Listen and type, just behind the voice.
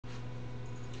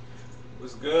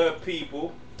What's good,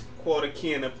 people? Quarter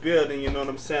key in the building, you know what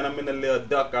I'm saying? I'm in the little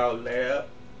duck out lab.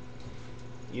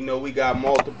 You know, we got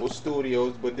multiple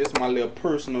studios, but this my little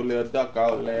personal little duck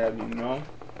out lab, you know?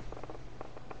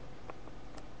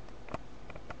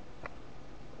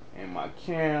 And my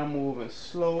cam moving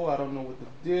slow. I don't know what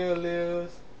the deal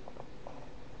is.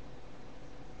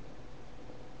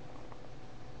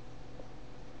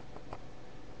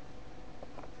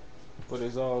 But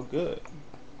it's all good.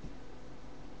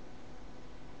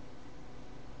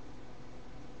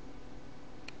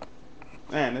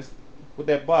 Man, it's what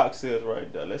that box is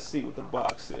right there. Let's see what the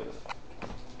box is.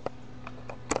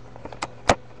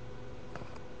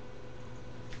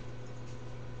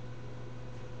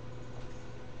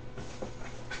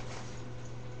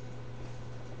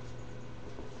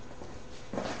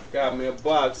 Got me a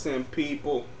box in,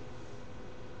 people.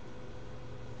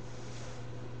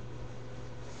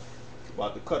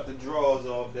 About to cut the drawers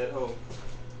off that hoe.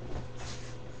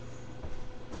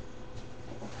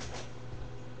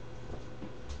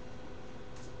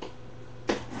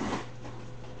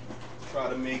 Try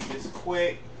to make this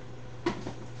quick.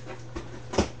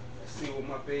 See what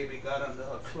my baby got under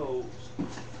her clothes.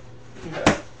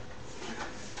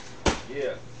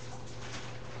 Yeah.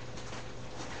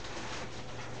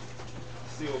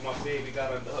 See what my baby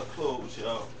got under her clothes,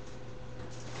 y'all.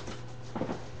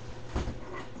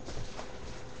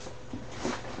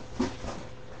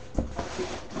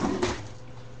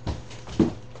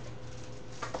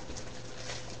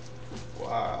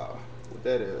 Wow, what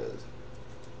that is?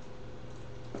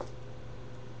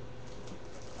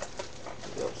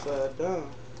 It's upside down.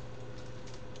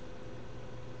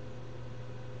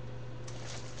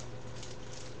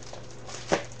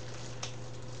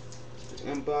 The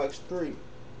Mbox 3.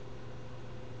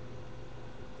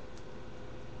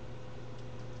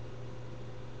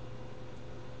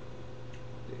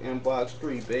 The Mbox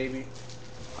 3, baby.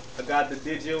 I got the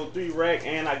Digital 3 rack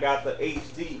and I got the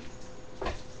HD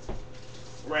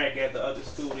rack at the other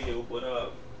studio,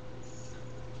 but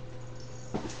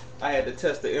I had to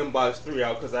test the Mbox 3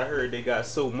 out because I heard they got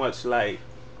so much, like,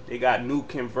 they got new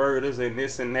converters and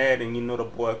this and that, and you know the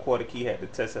boy Quarter Key had to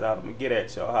test it out. I'm gonna get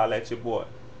at y'all. Holla at your boy.